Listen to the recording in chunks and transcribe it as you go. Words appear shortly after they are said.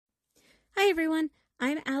everyone,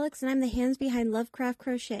 I'm Alex and I'm the hands behind Lovecraft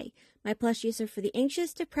Crochet. My plushies are for the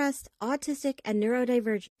anxious, depressed, autistic, and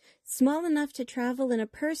neurodivergent. Small enough to travel in a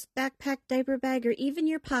purse, backpack, diaper bag, or even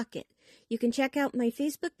your pocket. You can check out my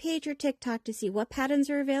Facebook page or TikTok to see what patterns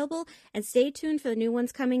are available and stay tuned for the new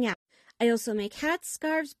ones coming out. I also make hats,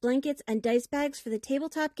 scarves, blankets, and dice bags for the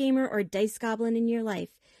tabletop gamer or dice goblin in your life.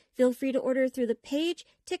 Feel free to order through the page,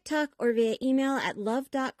 TikTok, or via email at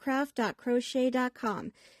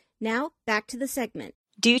love.craft.crochet.com. Now, back to the segment.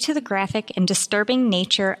 Due to the graphic and disturbing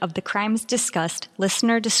nature of the crimes discussed,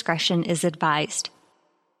 listener discretion is advised.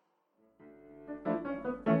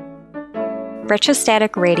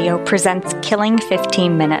 Retrostatic Radio presents Killing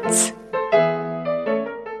 15 Minutes.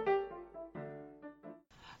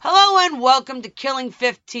 Hello and welcome to Killing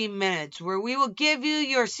 15 Minutes, where we will give you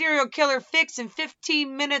your serial killer fix in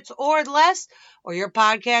 15 minutes or less, or your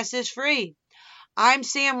podcast is free. I'm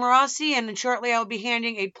Sam Rossi, and shortly I will be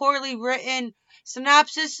handing a poorly written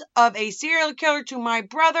synopsis of a serial killer to my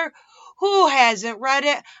brother, who hasn't read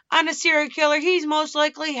it, on a serial killer he's most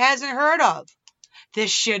likely hasn't heard of.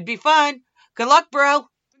 This should be fun. Good luck, bro.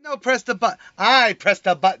 No, press the button. I pressed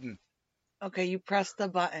the button. Okay, you press the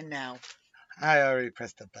button now. I already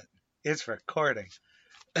pressed the button. It's recording.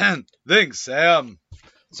 Thanks, Sam.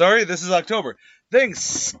 Sorry, this is October. Thanks,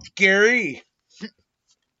 Scary.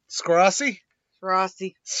 Scrossy?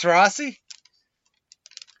 Srossi?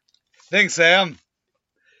 Thanks, Sam.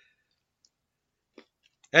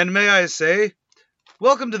 And may I say,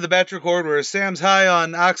 welcome to the batch record where Sam's high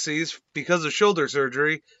on oxys because of shoulder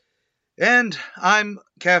surgery, and I'm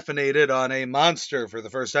caffeinated on a monster for the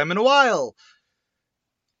first time in a while.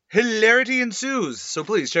 Hilarity ensues, so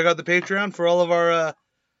please check out the Patreon for all of our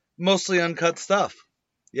mostly uncut stuff.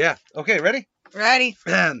 Yeah, okay, ready? Ready.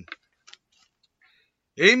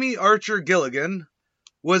 Amy Archer-Gilligan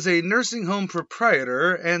was a nursing home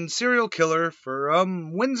proprietor and serial killer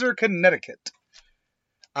from Windsor, Connecticut.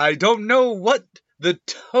 I don't know what the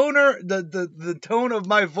tone of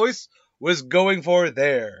my voice was going for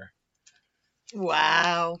there.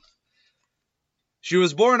 Wow. She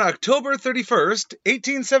was born October 31st,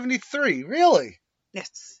 1873. Really?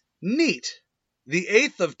 Yes. Neat. The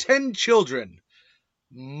 8th of 10 children.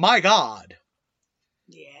 My God.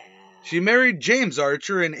 Yeah. She married James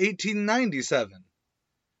Archer in 1897.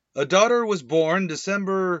 A daughter was born the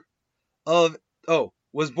December of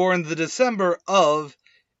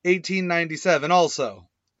 1897 also.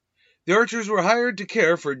 The Archers were hired to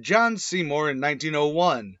care for John Seymour in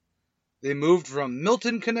 1901. They moved from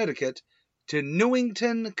Milton, Connecticut to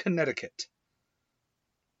Newington, Connecticut.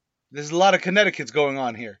 There's a lot of Connecticut's going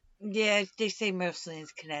on here. Yeah, they say mostly in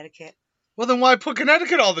Connecticut. Well, then why put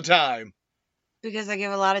Connecticut all the time? Because I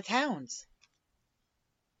give a lot of towns.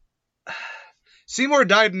 Seymour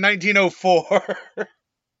died in 1904.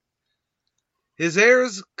 His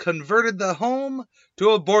heirs converted the home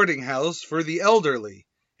to a boarding house for the elderly,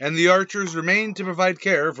 and the Archers remained to provide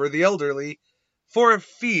care for the elderly for a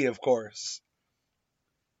fee, of course.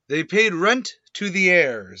 They paid rent to the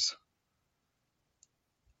heirs.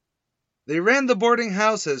 They ran the boarding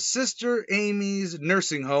house as Sister Amy's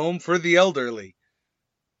nursing home for the elderly.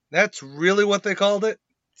 That's really what they called it?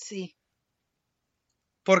 Sí.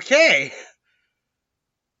 ¿Por qué?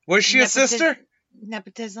 Was she a sister?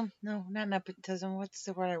 Nepotism? No, not nepotism. What's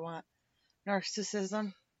the word I want?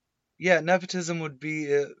 Narcissism? Yeah, nepotism would be...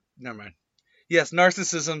 never mind. Yes,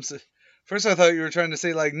 narcissism. First I thought you were trying to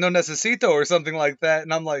say, like, no necesito or something like that,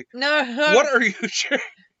 and I'm like, no. What are you sure?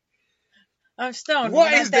 I'm stoned.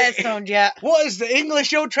 We're not that stoned yet. What is the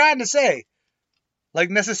English you're trying to say? Like,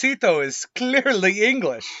 necesito is clearly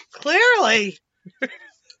English. Clearly.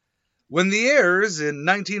 When the heirs in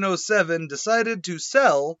 1907 decided to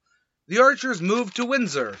sell, the Archers moved to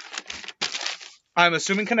Windsor. I'm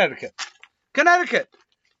assuming Connecticut. Connecticut!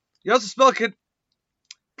 You also spell Connecticut?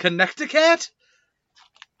 Connecticatt.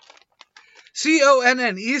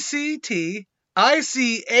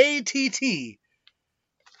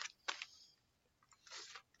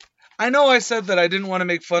 I know I said that I didn't want to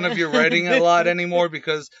make fun of your writing a lot anymore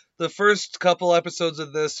because the first couple episodes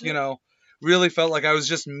of this, really felt like I was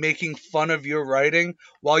just making fun of your writing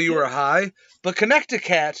while you were high. But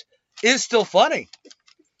Connecticut is still funny.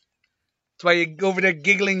 That's why you're over there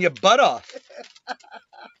giggling your butt off.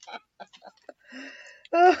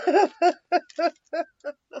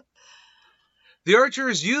 The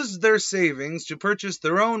Archers used their savings to purchase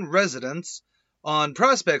their own residence on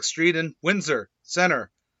Prospect Street in Windsor Center,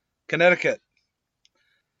 Connecticut.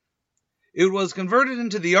 It was converted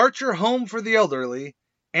into the Archer Home for the Elderly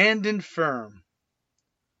and Infirm.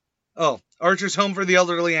 Oh, Archer's Home for the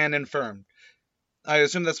Elderly and Infirm. I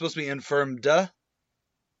assume that's supposed to be infirmed.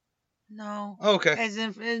 No. Okay. As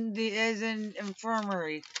in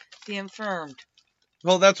infirmary. The infirmed.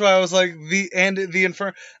 Well, that's why I was like, the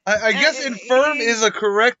infirm. I guess infirm is a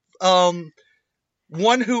correct,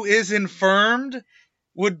 one who is infirmed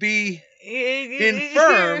would be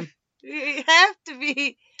infirm. You have to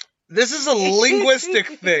be. This is a linguistic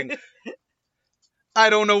thing. I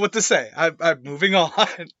don't know what to say. I'm moving on.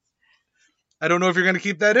 I don't know if you're going to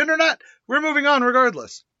keep that in or not. We're moving on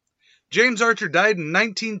regardless. James Archer died in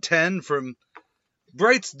 1910 from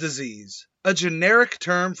Bright's disease, a generic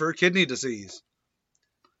term for kidney disease.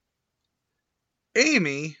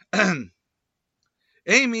 Amy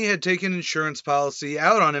had taken insurance policy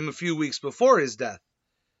out on him a few weeks before his death.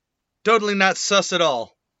 Totally not sus at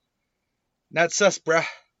all. Not sus, bruh.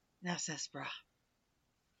 Not sus, bruh.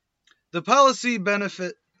 The policy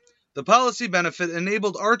benefit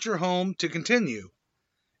enabled Archer home to continue.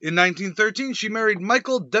 In 1913, she married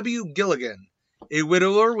Michael W. Gilligan, a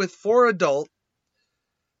widower with four adult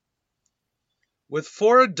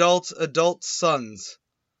sons.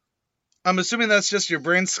 I'm assuming that's just your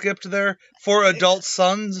brain skipped there. 4 adult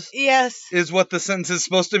sons? Yes. Is what the sentence is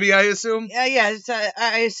supposed to be, I assume? Yes,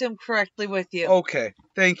 I assume correctly with you. Okay,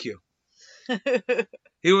 thank you.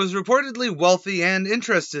 He was reportedly wealthy and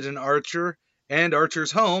interested in Archer and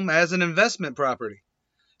Archer's home as an investment property.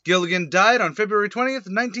 Gilligan died on February 20th,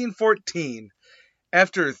 1914,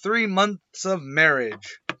 after 3 months of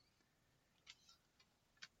marriage.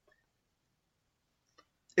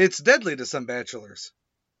 It's deadly to some bachelors.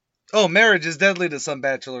 Oh, marriage is deadly to some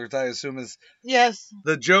bachelors, I assume, is yes.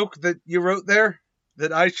 The joke that you wrote there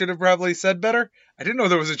that I should have probably said better. I didn't know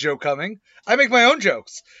there was a joke coming. I make my own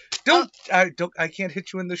jokes. I can't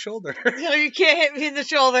hit you in the shoulder. No, you can't hit me in the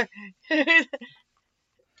shoulder.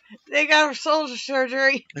 They got shoulder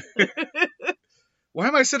surgery. Why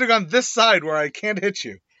am I sitting on this side where I can't hit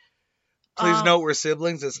you? Please note we're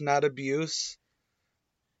siblings. It's not abuse.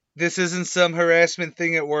 This isn't some harassment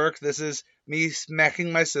thing at work. This is me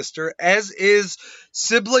smacking my sister, as is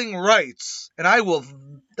sibling rights. And I will.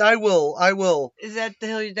 Is that the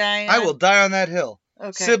hill you die on? I will die on that hill.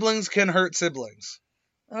 Okay. Siblings can hurt siblings.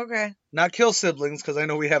 Okay. Not kill siblings, because I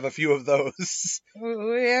know we have a few of those.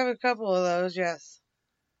 We have a couple of those, yes.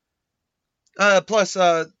 Plus,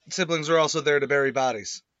 siblings are also there to bury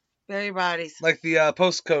bodies. Bury bodies. Like the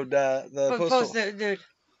postcode, Dude.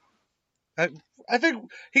 I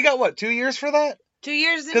think he got, what, 2 years for that? 2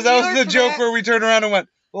 years in New York. Because that was the joke where we turned around and went,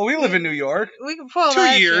 well, we live in New York. We can pull 2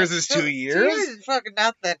 years is 2 years. 2 years is fucking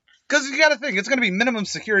nothing. Because you gotta think, it's gonna be minimum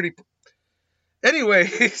security.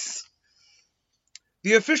 Anyways,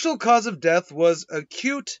 the official cause of death was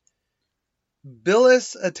acute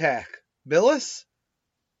bilious attack. Bilious?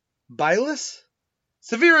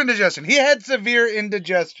 Severe indigestion. He had severe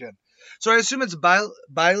indigestion. So I assume it's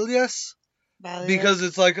bilious? Because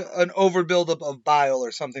it's like an overbuildup of bile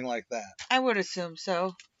or something like that. I would assume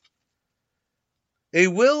so. A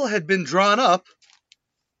will had been drawn up,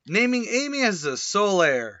 naming Amy as the sole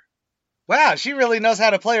heir. Wow, she really knows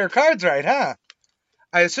how to play her cards right, huh?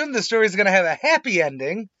 I assume the story's going to have a happy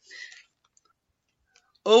ending.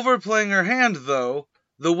 Overplaying her hand, though,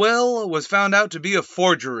 the will was found out to be a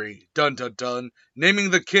forgery. Dun dun dun.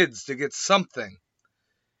 Naming the kids to get something.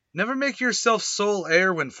 Never make yourself sole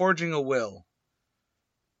heir when forging a will.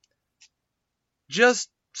 Just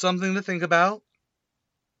something to think about.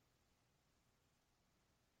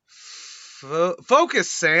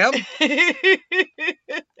 Focus, Sam.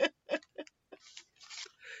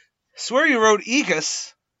 Swear you wrote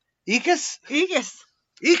Aegis. Aegis? Aegis.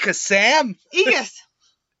 Aegis, Sam. Aegis.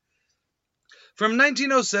 From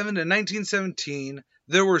 1907 to 1917,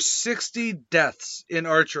 there were 60 deaths in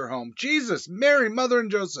Archer home. Jesus, Mary, Mother,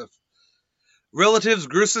 and Joseph. Relatives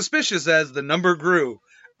grew suspicious as the number grew.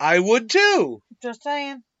 I would too. Just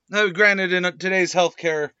saying. Now, granted, in today's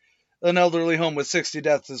healthcare, an elderly home with 60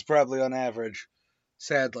 deaths is probably on average.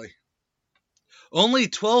 Sadly. Only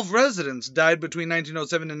 12 residents died between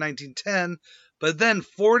 1907 and 1910, but then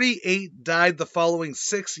 48 died the following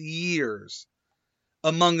 6 years.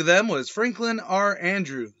 Among them was Franklin R.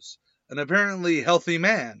 Andrews, an apparently healthy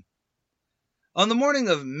man. On the morning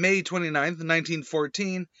of May 29,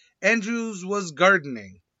 1914, Andrews was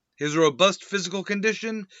gardening. His robust physical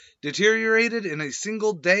condition deteriorated in a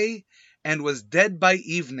single day and was dead by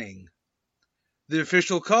evening. The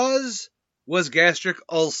official cause was gastric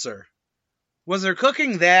ulcer. Was her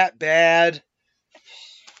cooking that bad?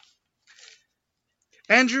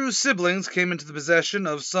 Andrew's siblings came into the possession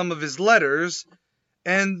of some of his letters,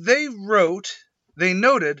 and they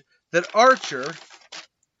noted that Archer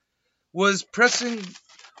was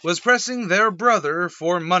pressing their brother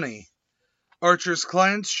for money. Archer's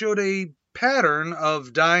clients showed a pattern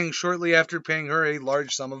of dying shortly after paying her a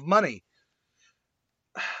large sum of money.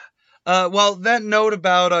 Well, that note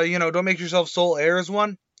about, don't make yourself sole heir is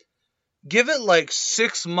one. Give it like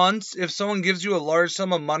 6 months if someone gives you a large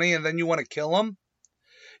sum of money and then you want to kill them.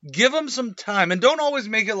 Give them some time. And don't always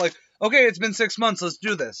make it like, okay, it's been 6 months, let's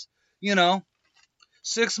do this.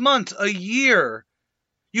 6 months, a year.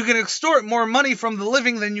 You can extort more money from the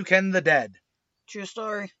living than you can the dead. True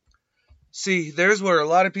story. See, there's where a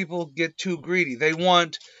lot of people get too greedy. They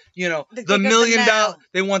want, the They $1 take up million. the now.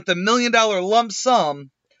 They want the $1 million lump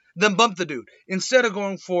sum, then bump the dude instead of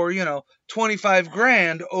going for 25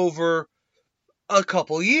 grand over a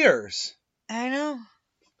couple years. I know.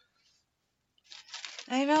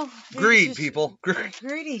 Greed, people.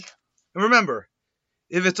 Greedy. Remember,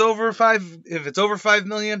 if it's over 5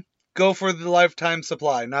 million, go for the lifetime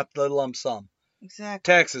supply, not the lump sum.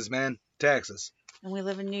 Exactly. Taxes, man, taxes. And we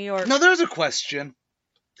live in New York. Now, there's a question.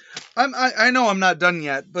 I know I'm not done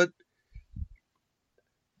yet, but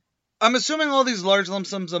I'm assuming all these large lump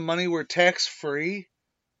sums of money were tax-free.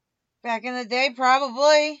 Back in the day,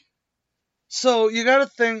 probably. So you got to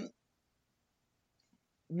think,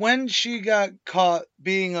 when she got caught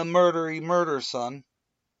being a murder son.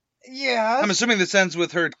 Yes. I'm assuming this ends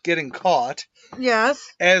with her getting caught. Yes.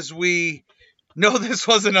 As we know, this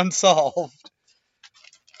wasn't unsolved.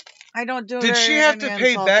 I don't do it. Did she have to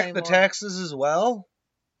pay back anymore. the taxes as well?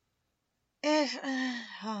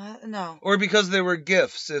 No. Or because they were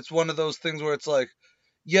gifts? It's one of those things where it's like,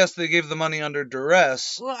 yes, they gave the money under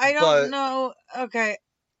duress. Well, I don't know. Okay.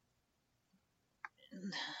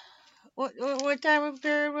 What time of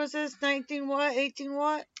period was this? 19 what? 18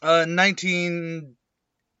 what?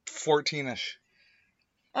 1914-ish.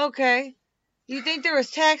 Okay. You think there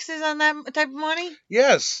was taxes on that type of money?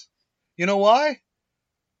 Yes. You know why?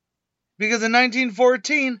 Because in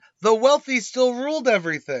 1914, the wealthy still ruled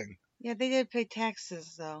everything. Yeah, they did pay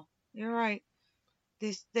taxes, though. You're right.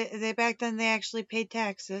 They back then they actually paid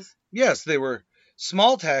taxes. Yes, they were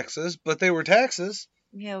small taxes, but they were taxes.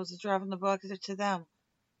 Yeah, it was a drop in the bucket to them.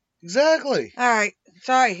 Exactly. All right.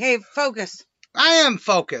 Sorry. Hey, focus. I am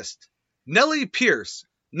focused. Nellie Pierce,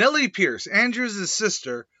 Andrews'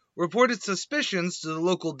 sister, reported suspicions to the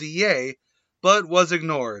local DA, but was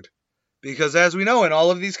ignored. Because as we know in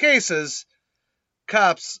all of these cases,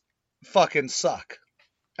 cops fucking suck.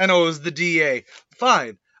 I know it was the DA.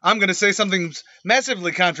 Fine. I'm going to say something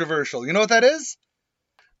massively controversial. You know what that is?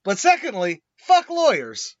 But secondly, fuck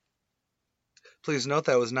lawyers. Please note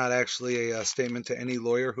that was not actually a statement to any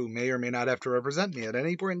lawyer who may or may not have to represent me at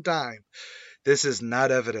any point in time. This is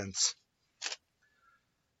not evidence.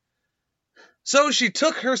 So she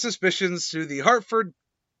took her suspicions to the Hartford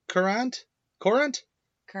Courant? Current.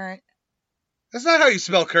 That's not how you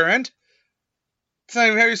spell current. It's not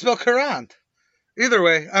even how you spell Courant. Either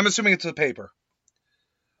way, I'm assuming it's a paper.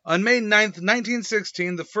 On May 9th,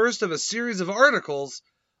 1916, the first of a series of articles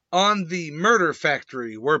on the murder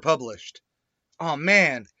factory were published. Oh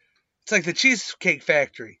man, it's like the Cheesecake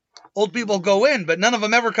Factory. Old people go in, but none of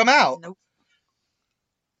them ever come out. Nope.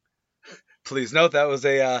 Please note that was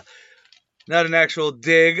not an actual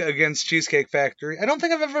dig against Cheesecake Factory. I don't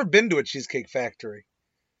think I've ever been to a Cheesecake Factory.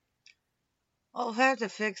 I'll have to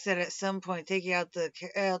fix it at some point. Take you out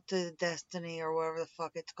to Destiny or whatever the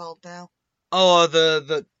fuck it's called now. Oh,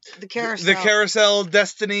 the carousel. The carousel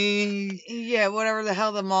Destiny. Yeah, whatever the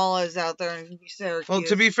hell the mall is out there in Syracuse. Well,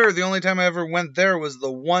 to be fair, the only time I ever went there was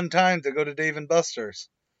the one time to go to Dave & Buster's.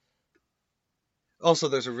 Also,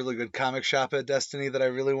 there's a really good comic shop at Destiny that I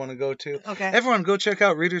really want to go to. Okay. Everyone, go check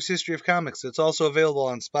out Reader's History of Comics. It's also available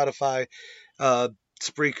on Spotify,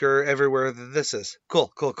 Spreaker, everywhere that this is.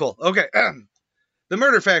 Cool. Okay. The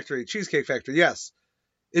Murder Factory, Cheesecake Factory, yes.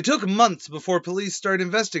 It took months before police started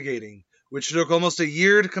investigating, which took almost a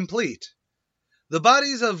year to complete. The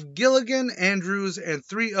bodies of Gilligan, Andrews, and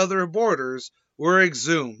 3 other boarders were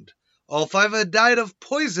exhumed. All 5 had died of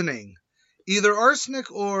poisoning, either arsenic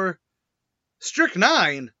or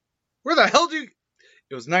strychnine. Where the hell do you...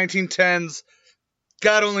 It was 1910s.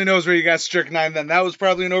 God only knows where you got strychnine then. That was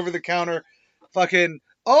probably an over-the-counter fucking...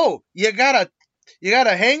 Oh, you got a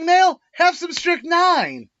hangnail? Have some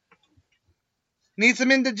strychnine. Need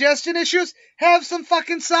some indigestion issues? Have some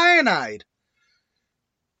fucking cyanide.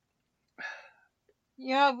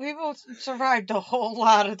 Yeah, people survived a whole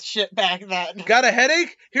lot of shit back then. Got a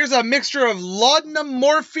headache? Here's a mixture of laudanum,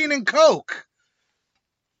 morphine, and coke.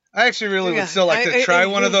 I actually really would still like to try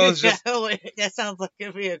one of those. Just that sounds like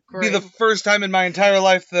it'd be a great... Be the first time in my entire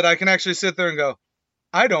life that I can actually sit there and go,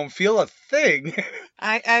 I don't feel a thing.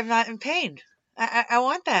 I'm not in pain. I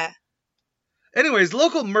want that. Anyways,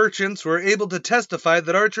 local merchants were able to testify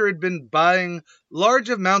that Archer had been buying large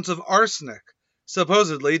amounts of arsenic,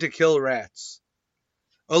 supposedly to kill rats.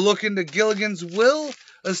 A look into Gilligan's will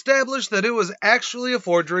established that it was actually a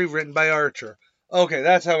forgery written by Archer. Okay,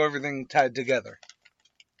 that's how everything tied together.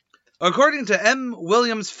 According to M.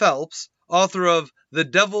 Williams Phelps, author of The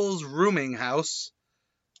Devil's Rooming House.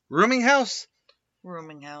 Rooming House?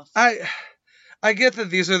 Rooming house. I get that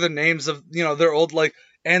these are the names of, they're old, like,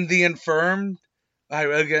 and the infirmed. I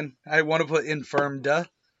want to put infirmed.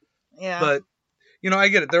 Yeah. But, I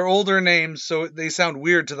get it. They're older names, so they sound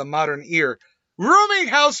weird to the modern ear. Rooming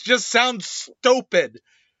house just sounds stupid.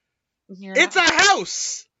 It's a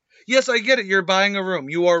house. Yes, I get it. You're buying a room.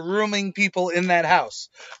 You are rooming people in that house.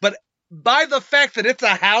 But by the fact that it's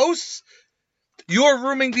a house, you're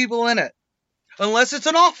rooming people in it. Unless it's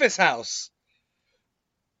an office house.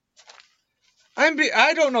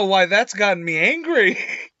 I don't know why that's gotten me angry.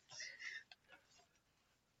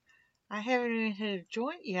 I haven't even hit a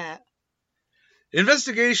joint yet.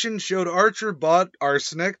 Investigation showed Archer bought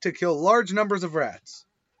arsenic to kill large numbers of rats.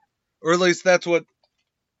 Or at least that's what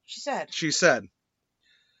she said.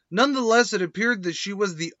 Nonetheless, it appeared that she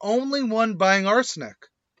was the only one buying arsenic.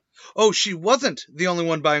 Oh, she wasn't the only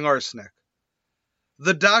one buying arsenic.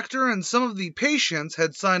 The doctor and some of the patients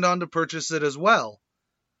had signed on to purchase it as well.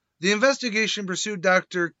 The investigation pursued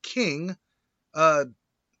Dr. King. You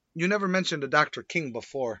never mentioned a Dr. King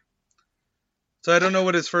before. So I don't know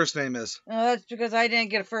what his first name is. No, that's because I didn't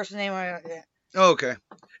get a first name on it. Oh, okay.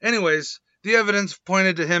 Anyways, the evidence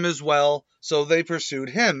pointed to him as well, so they pursued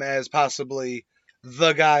him as possibly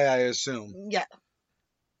the guy, I assume. Yeah.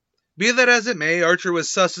 Be that as it may, Archer was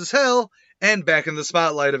sus as hell and back in the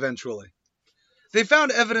spotlight eventually. They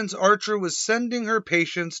found evidence Archer was sending her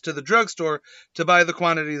patients to the drugstore to buy the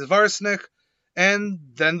quantities of arsenic, and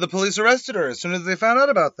then the police arrested her as soon as they found out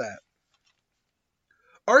about that.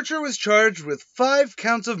 Archer was charged with 5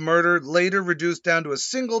 counts of murder, later reduced down to a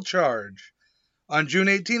single charge. On June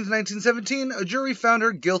 18, 1917, a jury found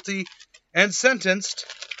her guilty and sentenced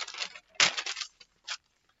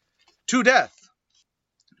to death.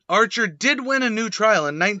 Archer did win a new trial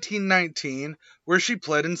in 1919, where she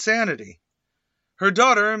pled insanity. Her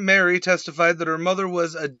daughter, Mary, testified that her mother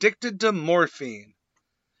was addicted to morphine.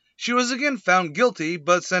 She was again found guilty,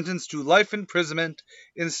 but sentenced to life imprisonment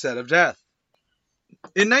instead of death.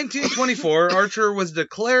 In 1924, Archer was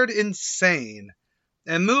declared insane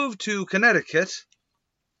and moved to Connecticut.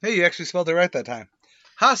 Hey, you actually spelled it right that time.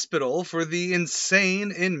 Hospital for the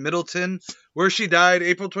Insane in Middleton, where she died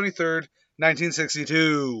April 23rd,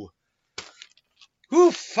 1962.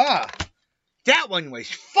 Oof-ah! That one was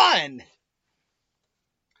fun!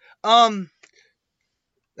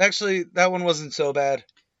 Actually, that one wasn't so bad.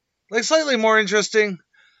 Like, slightly more interesting.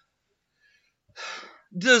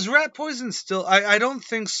 Does rat poison still... I don't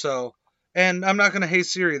think so. And I'm not going to hey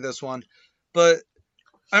Siri this one. But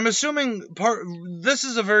I'm assuming this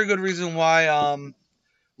is a very good reason why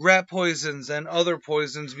rat poisons and other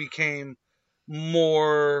poisons became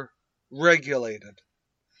more regulated.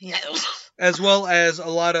 Yeah. As well as a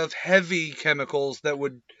lot of heavy chemicals that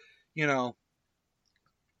would,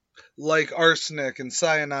 like arsenic and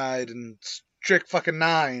cyanide and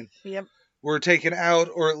strychnine were taken out,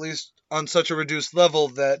 or at least on such a reduced level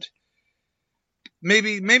that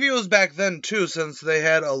maybe it was back then too, since they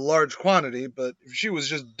had a large quantity, but if she was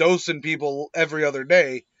just dosing people every other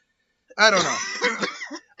day, I don't know.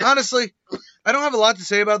 Honestly, I don't have a lot to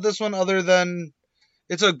say about this one other than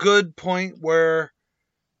it's a good point where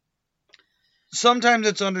sometimes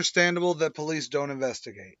it's understandable that police don't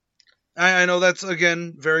investigate. I know that's,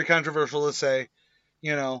 again, very controversial to say,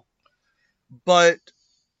 but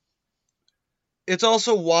it's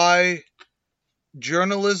also why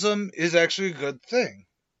journalism is actually a good thing.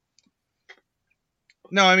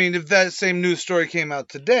 Now, I mean, if that same news story came out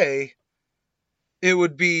today, it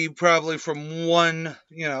would be probably from one,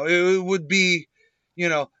 it would be,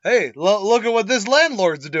 hey, look at what this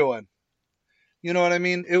landlord's doing. You know what I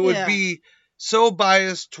mean? It would be so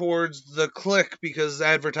biased towards the click because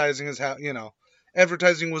advertising is how,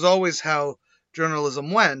 advertising was always how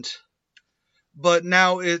journalism went. But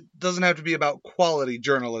now it doesn't have to be about quality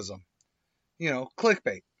journalism.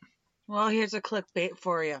 Clickbait. Well, here's a clickbait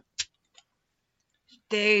for you.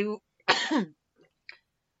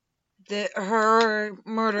 Her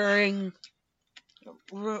murdering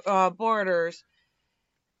boarders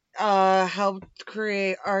helped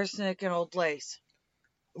create arsenic and old lace.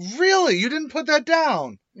 Really? You didn't put that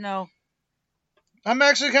down? No. I'm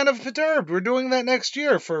actually kind of perturbed. We're doing that next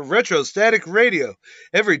year for Retrostatic Radio.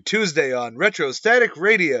 Every Tuesday on Retrostatic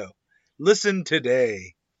Radio. Listen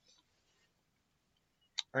today.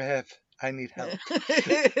 I I need help.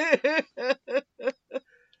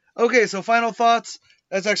 Okay, so final thoughts.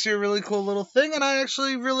 That's actually a really cool little thing, and I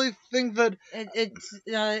actually really think that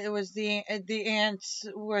it was the ants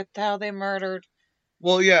with how they murdered.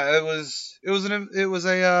 Well, yeah, it was an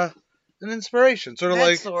inspiration, sort of That's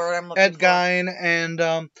like the word I'm looking Ed for. Gein, and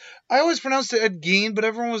I always pronounced it Ed Gein, but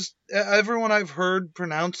everyone I've heard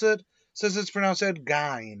pronounce it says it's pronounced Ed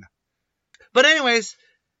Gein. But anyways,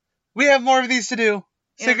 we have more of these to do.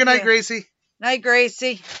 Say goodnight, Gracie. Night,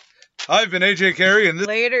 Gracie. I've been AJ Carey, and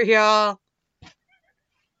Later, y'all.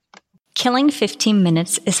 Killing 15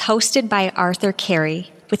 Minutes is hosted by Arthur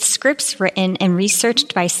Carey, with scripts written and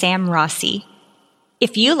researched by Sam Rossi.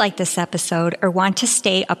 If you like this episode or want to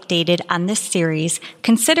stay updated on this series,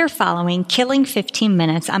 consider following Killing 15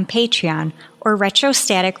 Minutes on Patreon or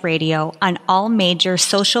Retrostatic Radio on all major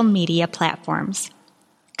social media platforms.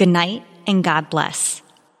 Good night and God bless.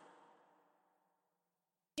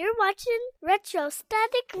 You're watching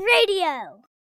Retrostatic Radio.